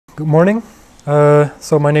Good morning.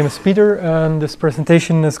 So my name is Pieter, and this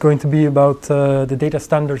presentation is going to be about the data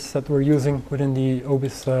standards that we're using within the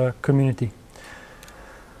OBIS community.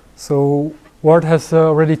 So Ward has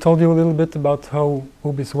already told you a little bit about how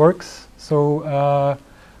OBIS works. So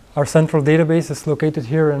our central database is located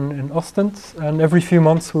here in Ostend, and every few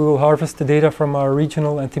months we will harvest the data from our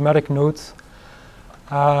regional and thematic nodes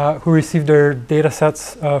who receive their data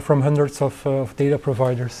sets from hundreds of data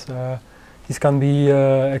providers. These can be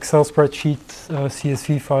Excel spreadsheets,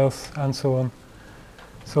 CSV files, and so on.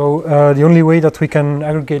 So the only way that we can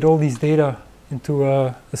aggregate all these data into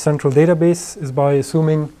a central database is by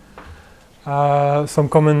assuming some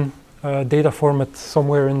common data format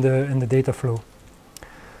somewhere in the data flow.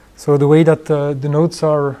 So the way that the nodes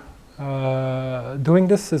are doing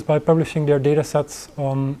this is by publishing their data sets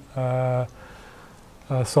on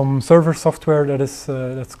some server software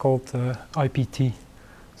that's called IPT.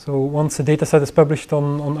 So once a dataset is published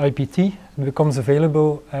on IPT, it becomes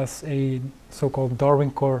available as a so-called Darwin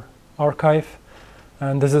Core archive,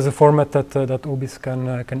 and this is a format that OBIS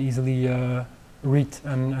can easily read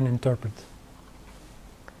and interpret.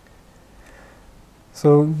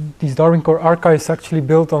 So these Darwin Core archives actually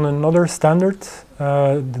built on another standard,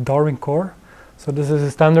 the Darwin Core. So this is a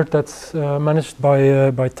standard that's managed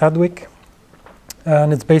by Tadwick,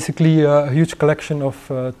 and it's basically a huge collection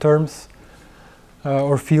of terms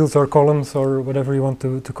or fields or columns or whatever you want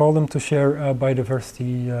to call them to share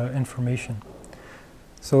biodiversity information.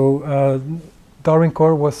 So Darwin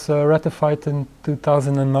Core was ratified in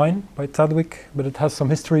 2009 by Tadwick, but it has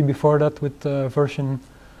some history before that with version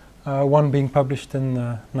 1 being published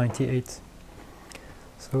in '98.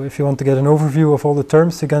 So if you want to get an overview of all the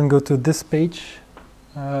terms, you can go to this page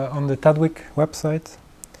on the Tadwick website.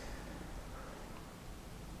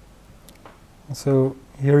 So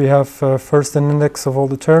here you have first an index of all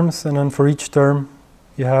the terms, and then for each term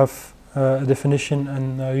you have a definition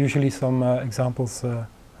and usually some examples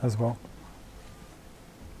as well.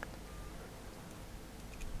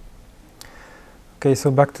 Okay,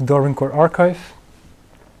 so back to Darwin Core archive.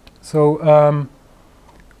 So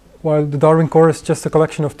while the Darwin Core is just a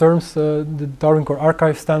collection of terms, the Darwin Core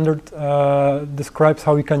archive standard describes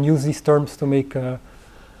how you can use these terms to make a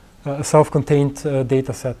self-contained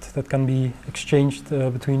data set that can be exchanged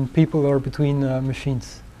between people or between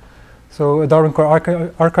machines. So a Darwin Core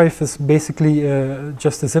archive is basically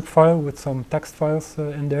just a zip file with some text files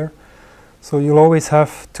in there. So you'll always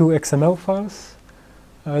have two XML files.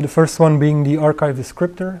 The first one being the archive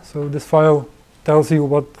descriptor. So this file tells you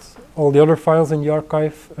what all the other files in the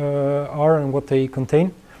archive are and what they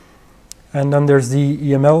contain. And then there's the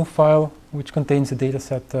EML file, which contains the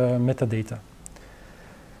dataset metadata.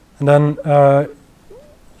 And then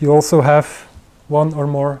you also have one or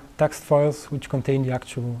more text files which contain the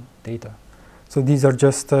actual data. So these are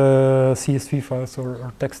just CSV files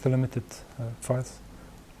or text-delimited files.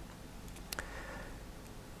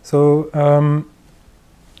 So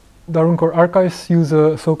Darwin Core archives use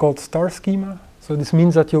a so-called star schema. So this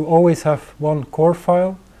means that you'll always have one core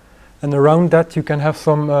file, and around that you can have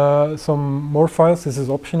some more files. This is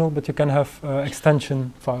optional, but you can have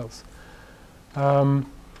extension files.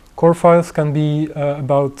 Core files can be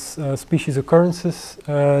about species occurrences,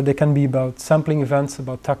 they can be about sampling events,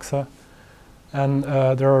 about taxa, and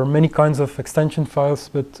there are many kinds of extension files,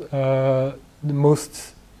 but the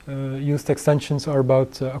most used extensions are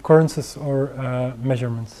about occurrences or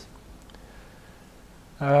measurements.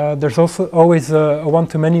 There's also always a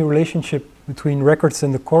one-to-many relationship between records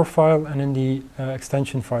in the core file and in the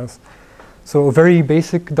extension files. So a very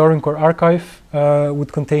basic Darwin Core archive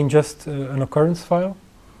would contain just an occurrence file.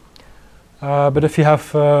 But if you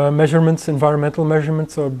have measurements, environmental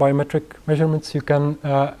measurements or biometric measurements, you can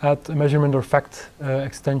add a measurement or fact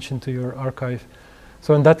extension to your archive.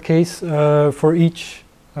 So in that case, for each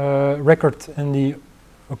record in the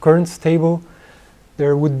occurrence table,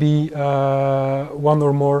 there would be one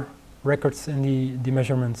or more records in the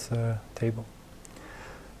measurements table.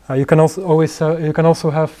 You can also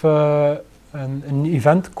have an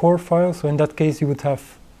event core file. So in that case, you would have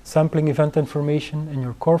sampling event information in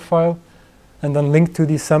your core file. And then linked to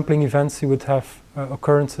these sampling events, you would have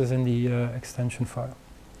occurrences in the extension file.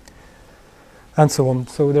 And so on.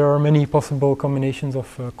 So there are many possible combinations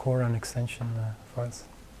of core and extension files.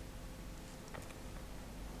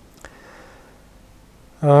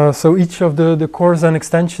 So each of the cores and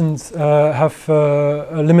extensions have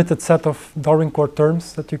a limited set of Darwin Core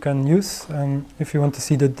terms that you can use. And if you want to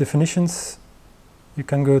see the definitions, you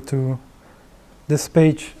can go to this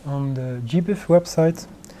page on the GBIF website.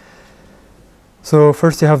 So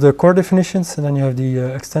first you have the core definitions, and then you have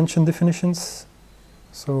the extension definitions.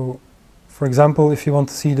 So For example, if you want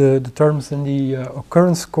to see the terms in the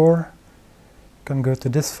occurrence core, you can go to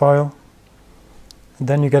this file. And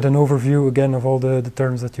then you get an overview again of all the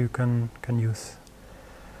terms that you can use.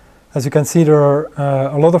 As you can see, there are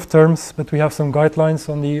a lot of terms, but we have some guidelines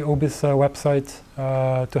on the OBIS website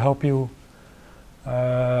to help you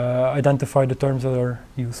identify the terms that are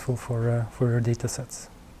useful for your data sets.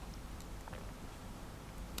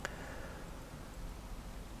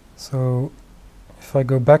 So if I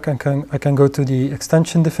go back, I can go to the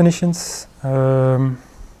extension definitions. For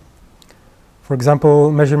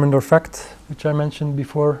example, measurement or fact, which I mentioned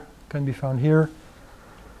before, can be found here.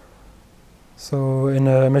 So in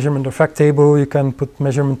a measurement or fact table, you can put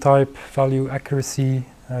measurement type, value, accuracy,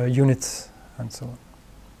 units, and so on.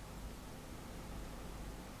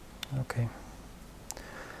 Okay.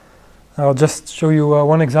 I'll just show you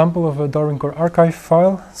one example of a Darwin Core archive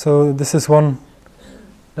file. So this is one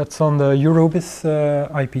that's on the EuroBIS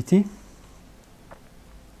IPT.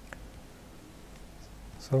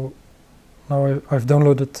 So now I've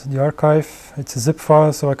downloaded the archive. It's a zip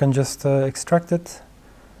file, so I can just extract it.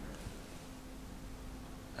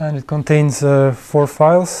 And it contains 4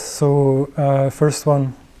 files. So first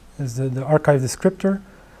one is the archive descriptor.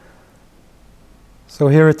 So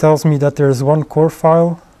here it tells me that there's one core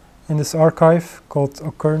file in this archive called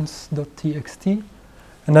occurrence.txt.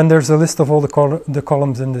 And then there's a list of all the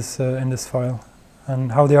columns in this file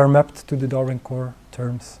and how they are mapped to the Darwin Core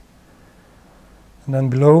terms. And then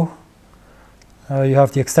below you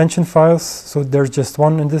have the extension files. So there's just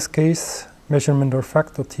one in this case, measurement or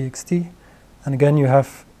fact.txt. And again you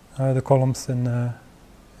have the columns in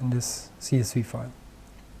this CSV file.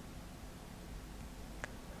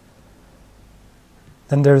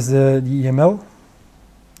 Then there's the EML.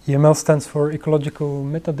 EML stands for Ecological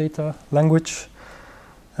Metadata Language,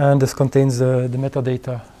 and this contains the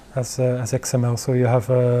metadata as XML. So you have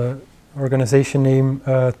organization name,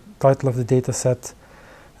 title of the data set,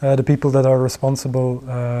 the people that are responsible,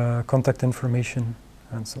 contact information,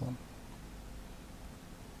 and so on.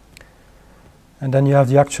 And then you have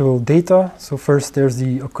the actual data. So first there's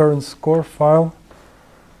the occurrence core file,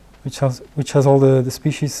 which has all the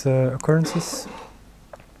species occurrences.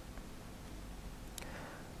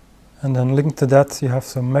 And then linked to that, you have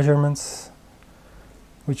some measurements,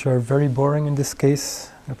 which are very boring in this case.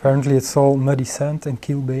 Apparently, it's all muddy sand in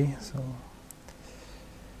Kiel Bay. So,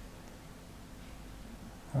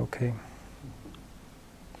 okay.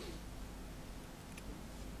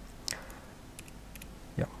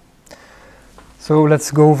 Yeah. So let's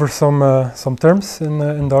go over some terms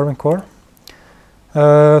in Darwin Core.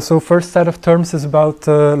 So first set of terms is about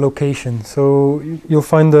location. So you'll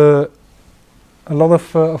find a lot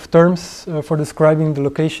of terms for describing the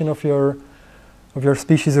location of your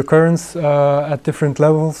species occurrence at different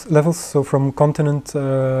levels. So from continent,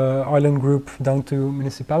 island group down to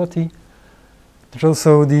municipality. There's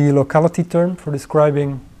also the locality term for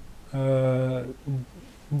describing the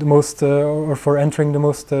most or for entering the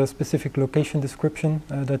most specific location description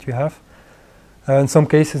that you have. In some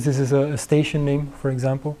cases, this is a station name, for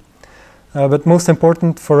example. But most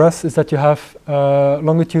important for us is that you have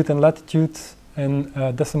longitude and latitude in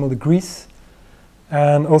decimal degrees,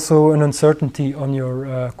 and also an uncertainty on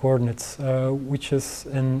your coordinates, which is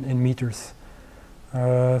in meters.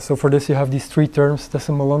 So for this you have these 3 terms: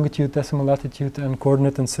 decimal longitude, decimal latitude, and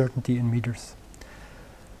coordinate uncertainty in meters.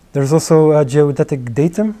 There's also a geodetic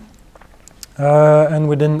datum, and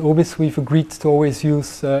within OBIS we've agreed to always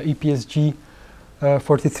use EPSG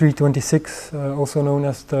 4326, also known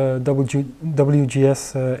as the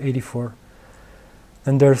WGS 84.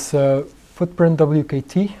 And there's footprint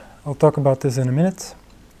WKT. I'll talk about this in a minute.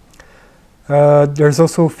 There's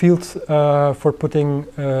also fields for putting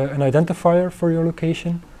an identifier for your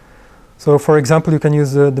location. So for example, you can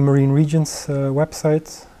use the Marine Regions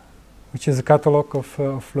website, which is a catalog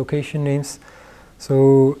of location names.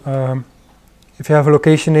 So if you have a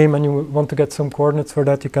location name and you want to get some coordinates for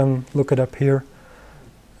that, you can look it up here.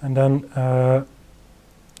 And then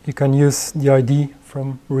you can use the ID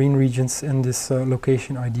from Marine Regions in this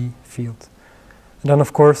location ID field. And then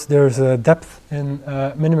of course there's a depth in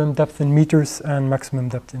minimum depth in meters and maximum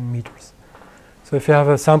depth in meters. So if you have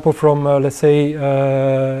a sample from let's say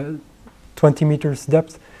 20 meters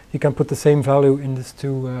depth, you can put the same value in these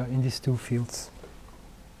two fields.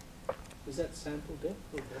 Is that sample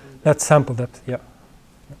depth or bottom depth? That's sample depth, yeah.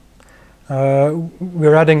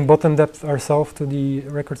 We're adding bottom depth ourselves to the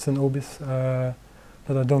records in OBIS,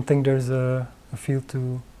 but I don't think there's a field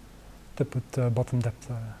to put bottom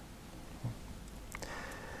depth.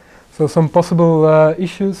 So some possible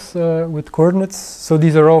issues with coordinates. So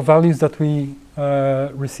these are all values that we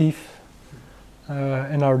receive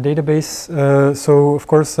in our database. So of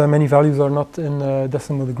course many values are not in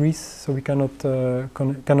decimal degrees, so we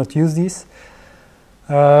cannot use these.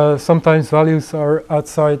 Sometimes values are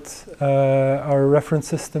outside our reference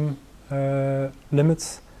system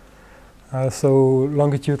limits. So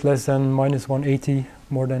longitude less than -180,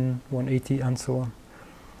 more than 180, and so on.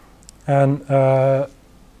 And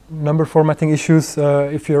number formatting issues,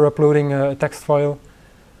 if you're uploading a text file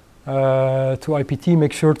to IPT,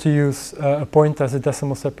 make sure to use a point as a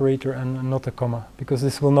decimal separator and not a comma, because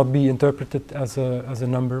this will not be interpreted as a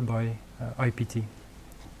number by IPT.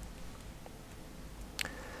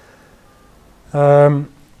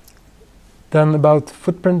 Then about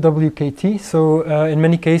footprint WKT. So in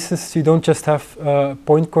many cases, you don't just have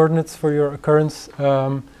point coordinates for your occurrence.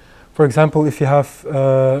 For example, if you have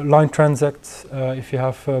line transects, if you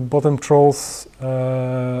have bottom trolls,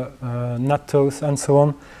 nut toes, and so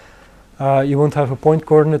on, you won't have a point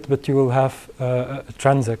coordinate, but you will have a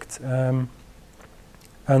transect.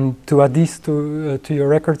 And to add these to your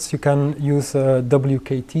records, you can use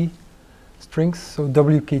WKT strings. So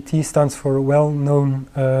WKT stands for well-known,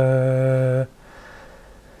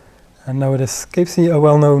 and now it escapes me, a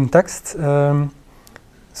well-known text.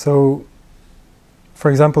 So, for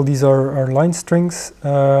example, these are line strings.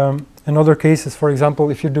 In other cases, for example,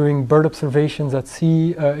 if you're doing bird observations at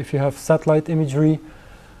sea, if you have satellite imagery,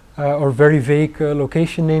 or very vague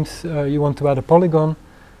location names, you want to add a polygon.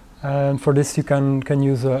 And for this, you can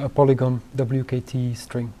use a polygon WKT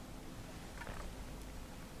string.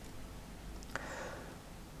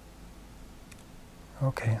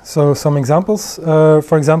 Okay, so some examples.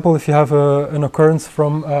 For example, if you have an occurrence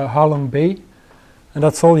from Halong Bay, and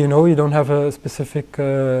that's all you know, you don't have a specific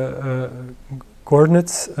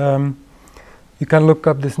coordinates, you can look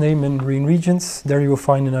up this name in marine regions. There you will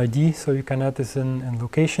find an ID, so you can add this in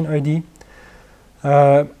location ID.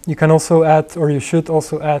 You can also add, or you should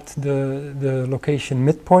also add the location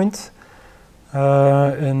midpoint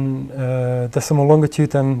in decimal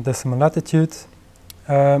longitude and decimal latitude.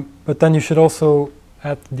 But then you should also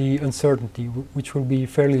add the uncertainty, which will be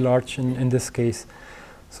fairly large in this case.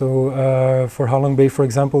 So for Halong Bay, for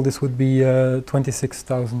example, this would be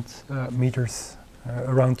 26,000 meters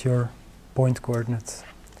around your point coordinates.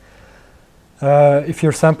 If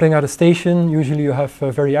you're sampling at a station, usually you have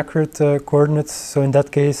very accurate coordinates. So in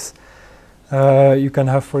that case, you can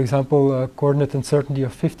have, for example, a coordinate uncertainty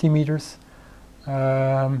of 50 meters.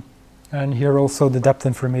 And here also the depth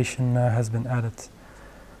information has been added.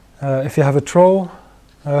 If you have a troll,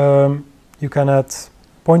 you can add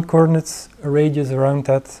point coordinates, a radius around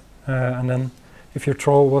that, and then if your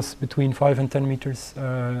troll was between 5 and 10 meters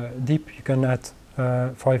deep, you can add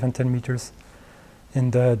 5 and 10 meters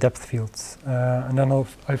in the depth fields. And then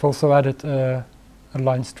I've also added a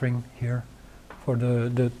line string here for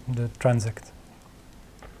the transect.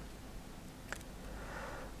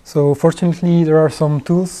 So fortunately, there are some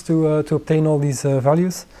tools to obtain all these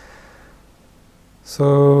values.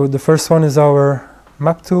 So the first one is our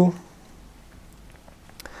map tool.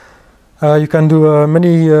 You can do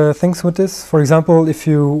many things with this. For example, if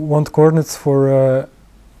you want coordinates for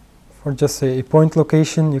just a point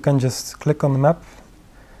location, you can just click on the map.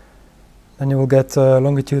 Then you will get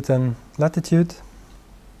longitude and latitude.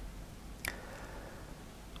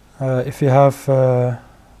 If you have a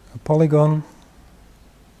polygon,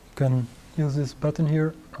 you can use this button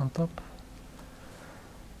here on top.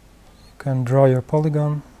 You can draw your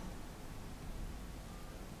polygon.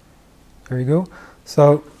 There you go.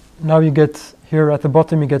 So now you get here at the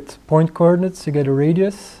bottom, you get point coordinates, you get a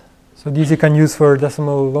radius. So these you can use for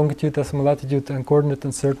decimal longitude, decimal latitude, and coordinate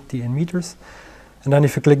uncertainty in meters. And then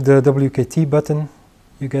if you click the WKT button,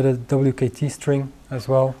 you get a WKT string as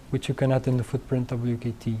well, which you can add in the footprint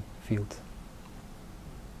WKT field.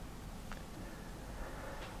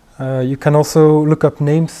 You can also look up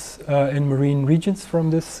names in marine regions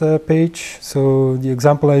from this page. So the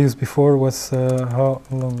example I used before was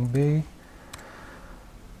Halong Bay.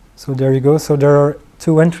 So there you go. So there are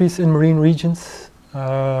 2 entries in marine regions.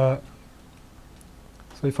 So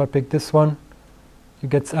if I pick this one,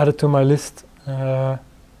 it gets added to my list.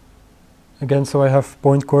 Again, so I have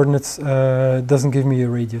point coordinates. It doesn't give me a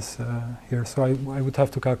radius here, so I would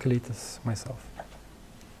have to calculate this myself.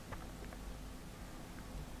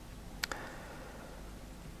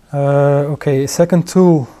 Okay, second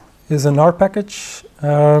tool is an R package.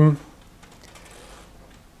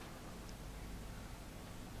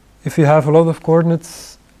 If you have a lot of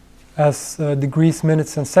coordinates as degrees,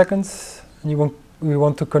 minutes, and seconds, and you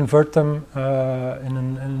want to convert them in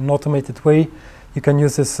an automated way, you can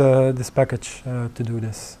use this package to do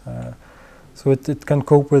this. So it can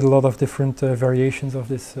cope with a lot of different variations of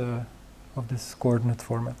this of this coordinate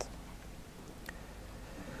format.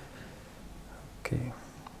 Okay.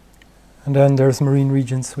 And then there's marine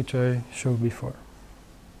regions, which I showed before.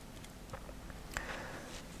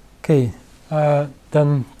 Okay,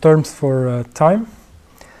 then terms for time.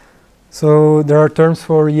 So there are terms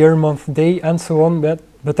for year, month, day, and so on,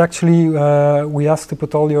 but actually we ask to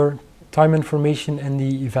put all your time information in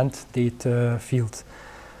the event date field.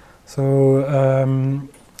 So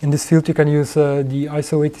in this field you can use the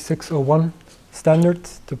ISO 8601 standard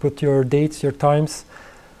to put your dates, your times.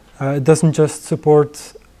 It doesn't just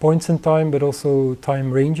support points in time, but also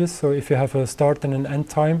time ranges. So if you have a start and an end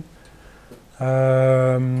time,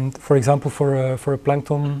 for example, for a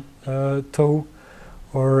plankton tow,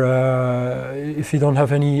 or if you don't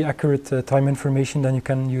have any accurate time information, then you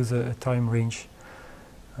can use a time range.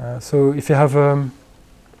 So if you have a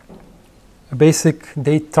basic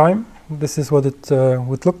date time, this is what it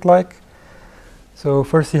would look like. So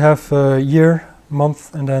first you have year,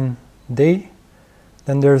 month, and then day.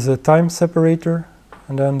 Then there's a time separator,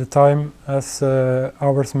 and then the time as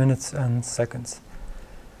hours, minutes, and seconds.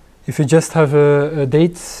 If you just have a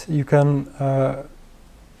date, you can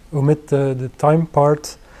omit the time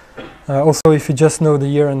part. Also, if you just know the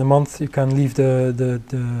year and the month, you can leave the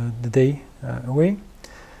day away.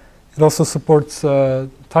 It also supports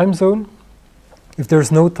time zone. If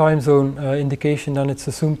there's no time zone indication, then it's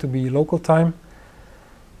assumed to be local time.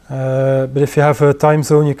 But if you have a time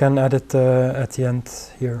zone, you can add it at the end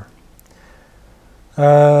here.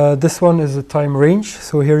 This one is a time range.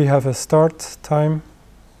 So here you have a start time,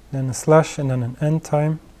 then a slash, and then an end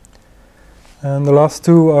time. And the last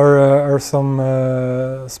two are some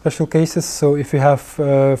special cases. So if you have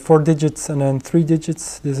 4 digits and then 3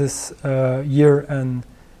 digits, this is year and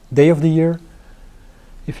day of the year.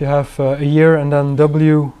 If you have a year and then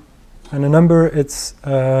W and a number, it's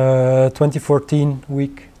 2014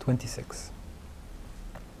 week 26.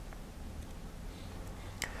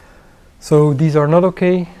 So these are not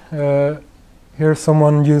okay. Here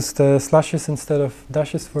someone used slashes instead of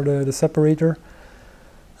dashes for the separator.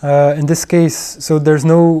 In this case, so there's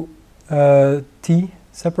no T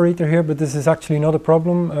separator here, but this is actually not a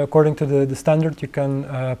problem. According to the standard, you can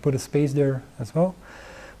put a space there as well.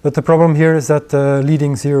 But the problem here is that the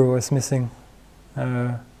leading zero is missing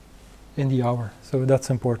in the hour, so that's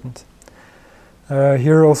important.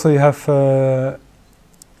 Here also you have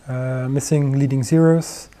missing leading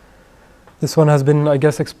zeros. This one has been, I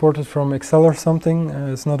guess, exported from Excel or something.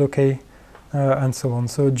 It's not okay, and so on.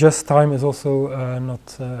 So just time is also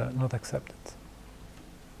not accepted.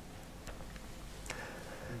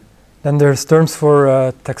 Then there's terms for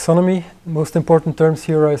taxonomy. Most important terms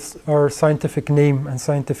here are scientific name and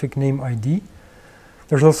scientific name ID.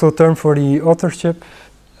 There's also a term for the authorship.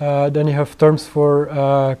 Then you have terms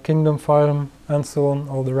for kingdom, phylum, and so on,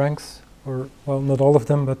 all the ranks, or well, not all of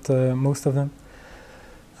them, but most of them.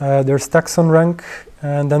 There's taxon rank,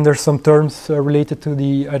 and then there's some terms related to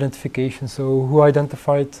the identification. So who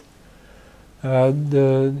identified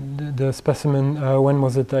the specimen, when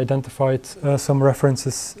was it identified, some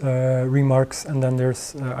references, remarks, and then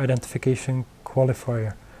there's identification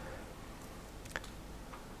qualifier.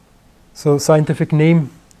 So scientific name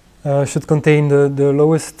should contain the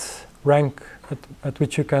lowest rank at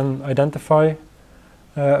which you can identify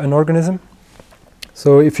an organism.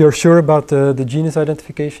 So if you're sure about the genus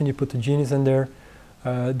identification, you put the genus in there.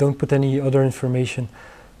 Don't put any other information.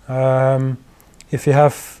 If you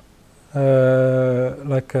have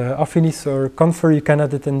like affinis or confer, you can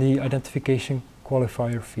add it in the identification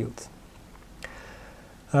qualifier field.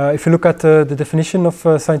 If you look at the definition of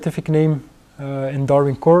scientific name in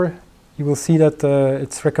Darwin Core, you will see that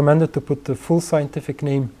it's recommended to put the full scientific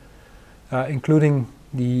name, including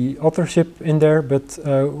the authorship in there, but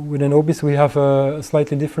within OBIS we have a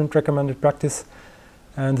slightly different recommended practice,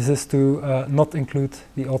 and this is to not include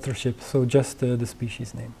the authorship, so just the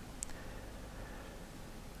species name.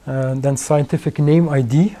 Then scientific name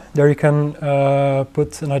ID, there you can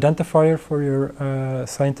put an identifier for your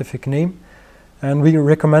scientific name, and we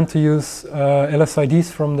recommend to use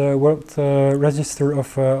LSIDs from the World Register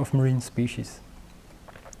of Marine Species.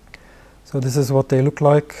 So this is what they look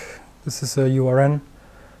like. This is a URN,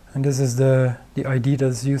 and this is the ID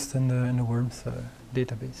that's used in the worms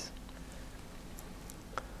database.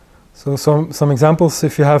 So some examples: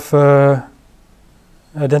 if you have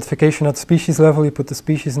identification at species level, you put the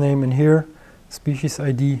species name in here, species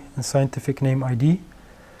ID and scientific name ID.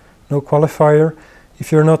 No qualifier.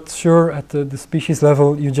 If you're not sure at the species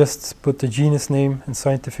level, you just put the genus name and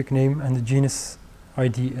scientific name and the genus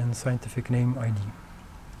ID and scientific name ID.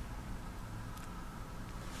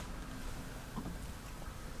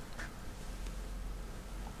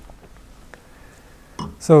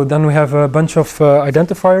 So then we have a bunch of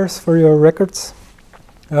identifiers for your records.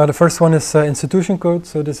 The first one is institution code.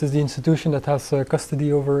 So this is the institution that has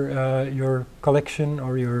custody over your collection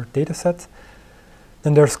or your data set.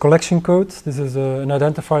 Then there's collection code. This is an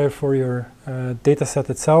identifier for your data set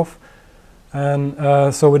itself. And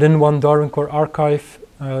so within one Darwin Core archive,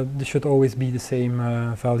 this should always be the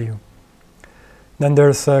same value. Then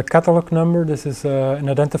there's a catalog number. This is an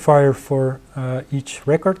identifier for each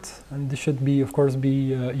record. And this should be, of course,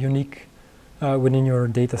 be unique within your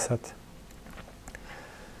data set.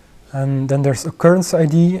 And then there's occurrence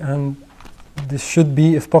ID, and this should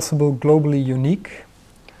be, if possible, globally unique.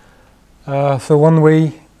 So one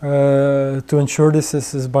way to ensure this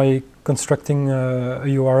is by constructing a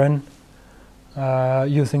URN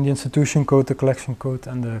using the institution code, the collection code,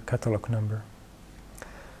 and the catalog number.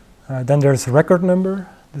 Then there's record number.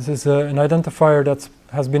 This is an identifier that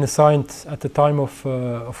has been assigned at the time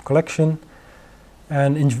of collection.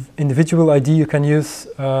 And individual ID you can use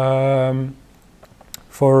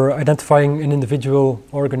for identifying an individual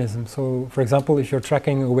organism. So, for example, if you're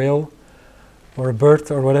tracking a whale or a bird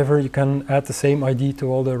or whatever, you can add the same ID to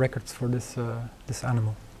all the records for this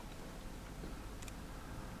animal.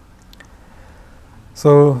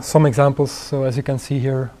 So, some examples. So, as you can see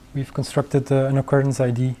here, we've constructed an occurrence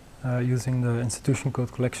ID using the institution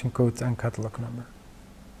code, collection code, and catalog number.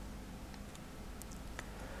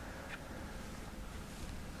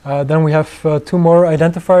 Then we have two more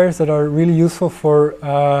identifiers that are really useful for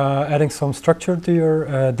adding some structure to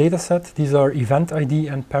your data set. These are event ID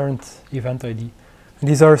and parent event ID. And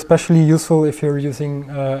these are especially useful if you're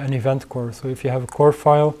using an event core. So if you have a core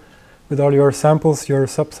file with all your samples, your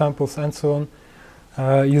subsamples, and so on,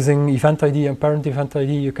 using event ID and parent event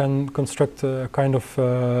ID, you can construct a kind of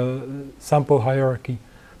sample hierarchy.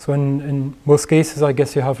 So in most cases, I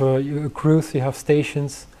guess you have a cruise, you have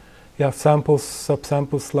stations, you have samples,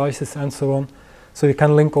 subsamples, slices, and so on. So you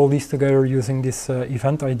can link all these together using this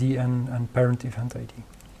event ID and parent event ID.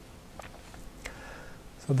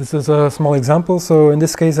 So this is a small example. So in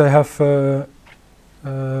this case, I have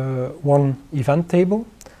one event table.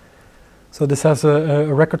 So this has a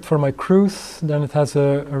record for my cruise, then it has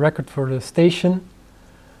a record for the station,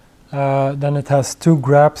 then it has two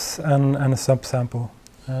grabs and a subsample.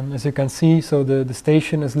 And as you can see, so the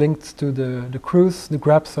station is linked to the cruise, the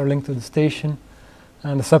grabs are linked to the station,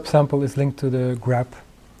 and the subsample is linked to the grab.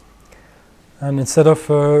 And instead of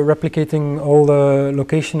replicating all the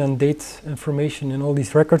location and date information in all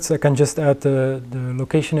these records, I can just add the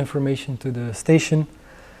location information to the station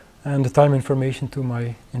and the time information to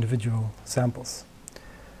my individual samples.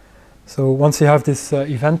 So once you have this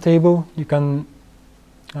event table, you can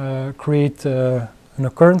create an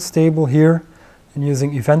occurrence table here. And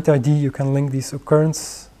using event ID, you can link these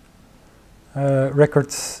occurrence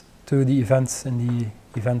records to the events in the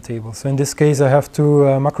event table. So in this case, I have two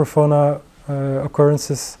macrofauna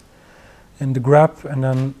occurrences in the grab, and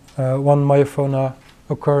then one myofauna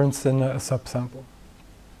occurrence in a subsample.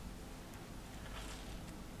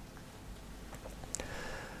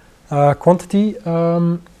 Quantity.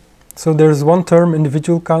 So there's one term,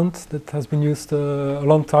 individual count, that has been used a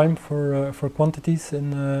long time for quantities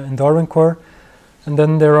in Darwin Core. And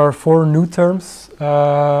then there are four new terms,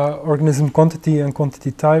 organism quantity and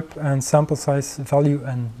quantity type, and sample size, value,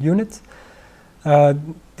 and unit.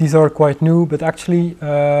 These are quite new, but actually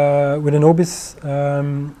within OBIS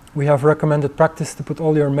we have recommended practice to put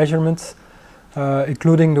all your measurements,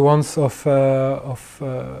 including the ones of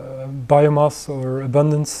biomass or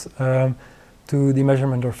abundance, to the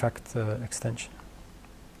measurement or fact extension.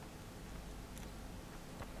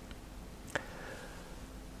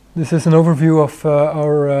 This is an overview of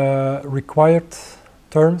our required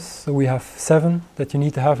terms. So we have 7 that you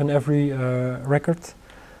need to have in every record.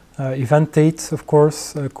 Event date, of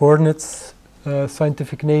course, coordinates,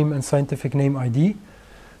 scientific name, and scientific name ID.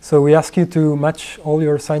 So we ask you to match all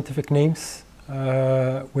your scientific names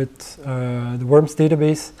with the WORMS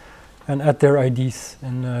database and add their IDs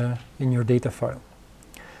in your data file.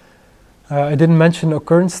 I didn't mention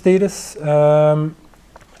occurrence status.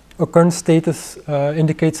 Occurrence status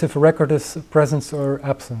indicates if a record is presence or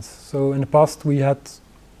absence. So in the past we had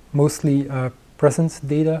mostly presence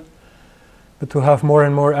data, but to have more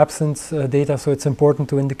and more absence data, so it's important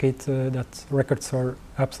to indicate that records are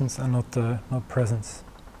absence and not presence.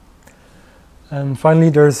 And finally,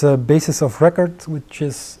 there's a basis of record, which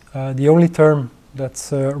is the only term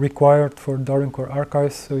that's required for Darwin Core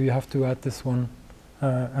archives, so you have to add this one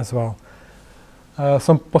as well.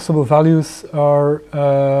 Some possible values are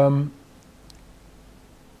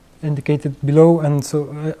indicated below, and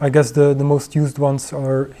so I guess the most used ones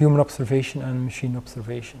are human observation and machine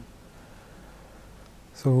observation.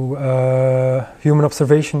 So human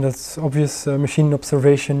observation, that's obvious. Machine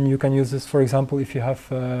observation, you can use this, for example, if you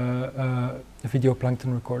have a video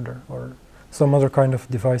plankton recorder or some other kind of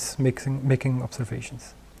device making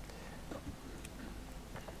observations.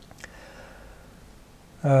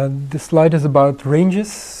 This slide is about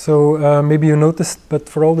ranges. So maybe you noticed, but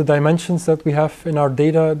for all the dimensions that we have in our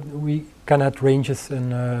data, we can add ranges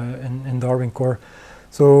in Darwin Core.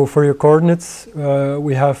 So for your coordinates,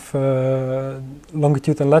 we have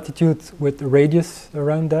longitude and latitude with a radius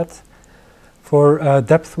around that. For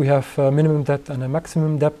depth, we have minimum depth and a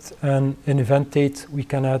maximum depth. And in event date, we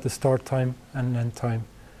can add a start time and end time.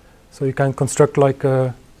 So you can construct like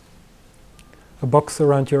a box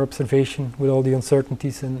around your observation with all the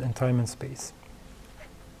uncertainties in time and space.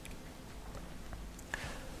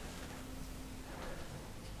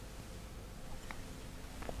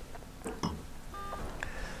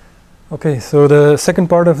 Okay, so the second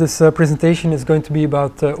part of this presentation is going to be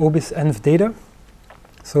about OBIS-ENV-DATA.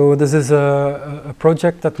 So this is a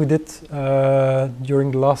project that we did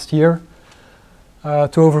during the last year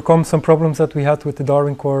to overcome some problems that we had with the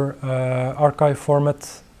Darwin Core archive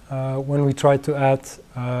format when we tried to add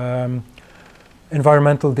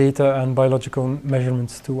environmental data and biological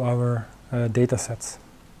measurements to our data sets.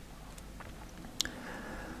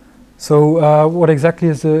 So what exactly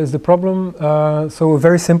is the problem? So a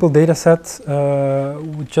very simple data set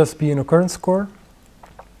would just be an occurrence score.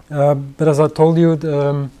 But as I told you,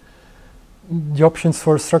 the options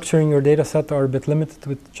for structuring your data set are a bit limited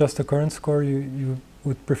with just occurrence score. You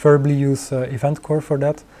would preferably use event core for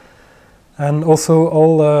that. And also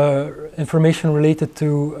all information related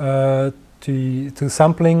to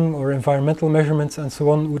sampling or environmental measurements and so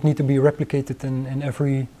on would need to be replicated in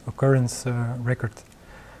every occurrence record.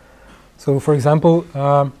 So for example,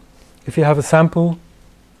 if you have a sample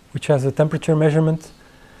which has a temperature measurement,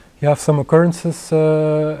 you have some occurrences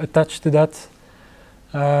attached to that.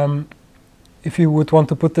 If you would want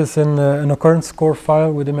to put this in an occurrence score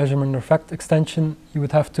file with a measurement or fact extension, you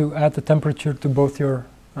would have to add the temperature to both your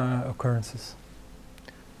occurrences.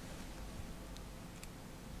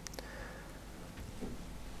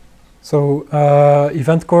 So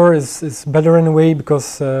event core is better in a way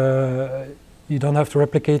because you don't have to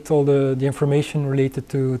replicate all the information related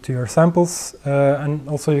to your samples, and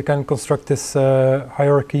also you can construct this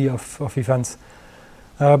hierarchy of events.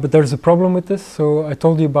 But there's a problem with this. So I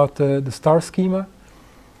told you about the star schema.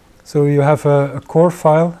 So you have a core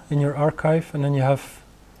file in your archive, and then you have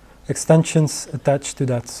extensions attached to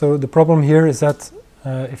that. So the problem here is that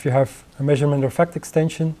if you have a measurement or fact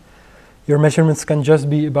extension, your measurements can just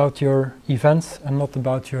be about your events and not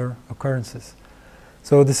about your occurrences.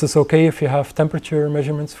 So this is okay if you have temperature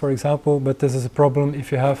measurements, for example, but this is a problem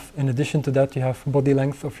if you have, in addition to that, you have body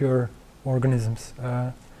length of your organisms.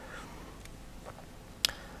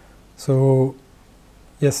 So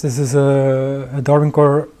yes, this is a Darwin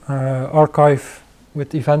Core archive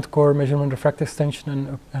with event core, measurement or fact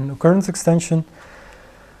extension and occurrence extension.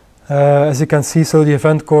 As you can see, so the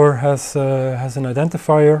event core has an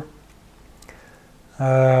identifier.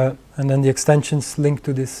 And then the extensions link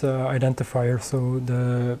to this identifier. So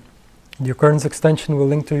the occurrence extension will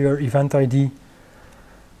link to your event ID,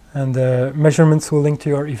 and the measurements will link to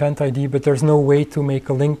your event ID, but there's no way to make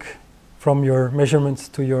a link from your measurements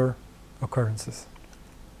to your occurrences.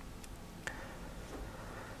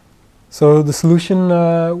 So the solution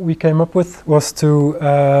we came up with was to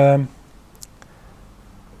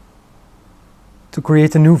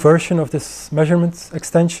create a new version of this measurement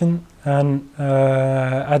extension and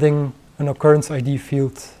adding an occurrence ID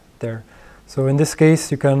field there. So in this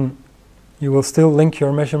case, you will still link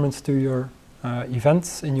your measurements to your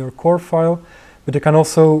events in your core file, but you can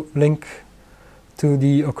also link to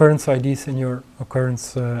the occurrence IDs in your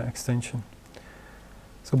occurrence extension.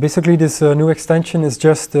 So basically, this new extension is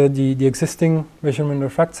just the existing measurement or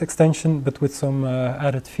facts extension, but with some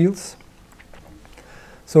added fields.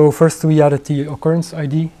 So first we added the occurrence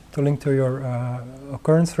ID to link to your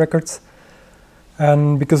occurrence records.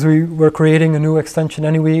 And because we were creating a new extension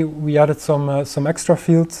anyway, we added some extra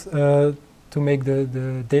fields to make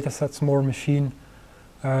the data sets more machine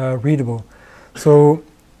readable. So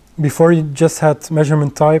before you just had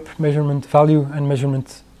measurement type, measurement value, and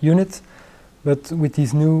measurement unit. But with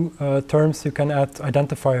these new terms, you can add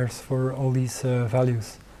identifiers for all these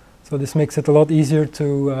values. So this makes it a lot easier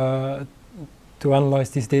to analyze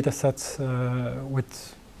these data sets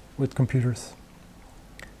with computers.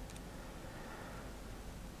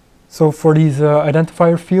 So for these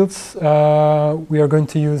identifier fields, we are going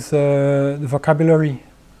to use the vocabulary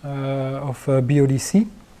of BODC.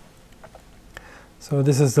 So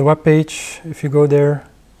this is the web page. If you go there,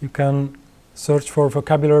 you can search for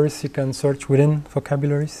vocabularies, you can search within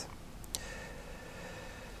vocabularies.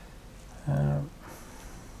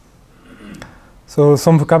 So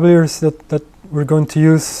some vocabularies that we're going to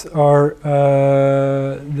use are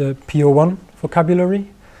the PO1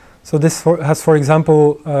 vocabulary. So this has, for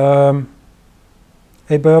example,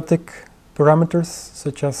 abiotic parameters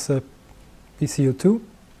such as PCO2,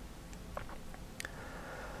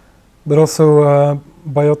 but also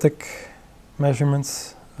biotic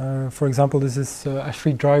measurements. For example, this is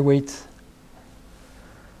Ashby dry weight.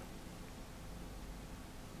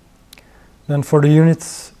 Then for the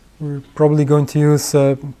units, we're probably going to use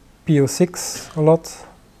PO6 a lot.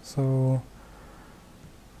 So,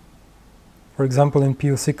 for example, in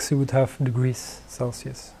PO6 you would have degrees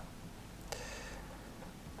Celsius.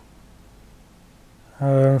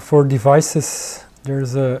 For devices,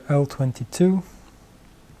 there's a L22.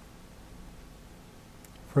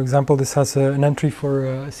 For example, this has an entry for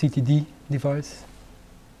a CTD device.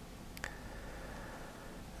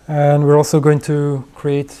 And we're also going to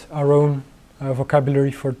create our own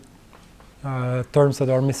vocabulary for terms that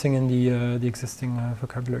are missing in the existing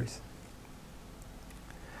vocabularies.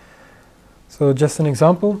 So just an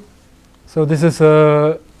example. So this is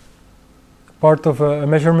a part of a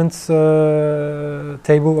measurements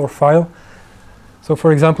table or file. So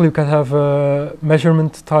for example, you can have a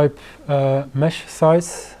measurement type mesh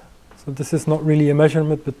size. So this is not really a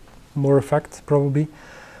measurement, but more a fact, probably.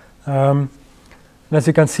 And as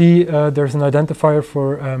you can see, there's an identifier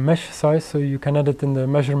for mesh size, so you can add it in the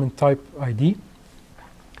measurement type ID.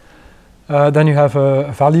 Then you have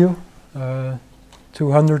a value,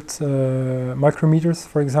 200 micrometers,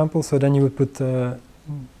 for example. So then you would put the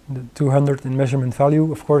 200 in measurement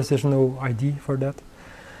value. Of course, there's no ID for that.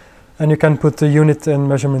 And you can put the unit in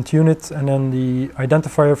measurement unit, and then the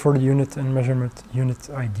identifier for the unit in measurement unit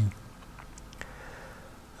ID.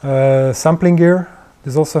 Sampling gear,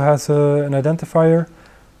 this also has an identifier,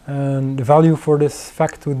 and the value for this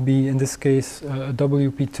fact would be, in this case, a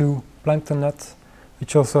WP2 plankton net,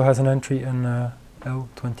 which also has an entry in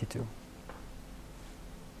L22.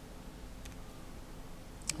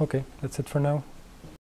 Okay, that's it for now.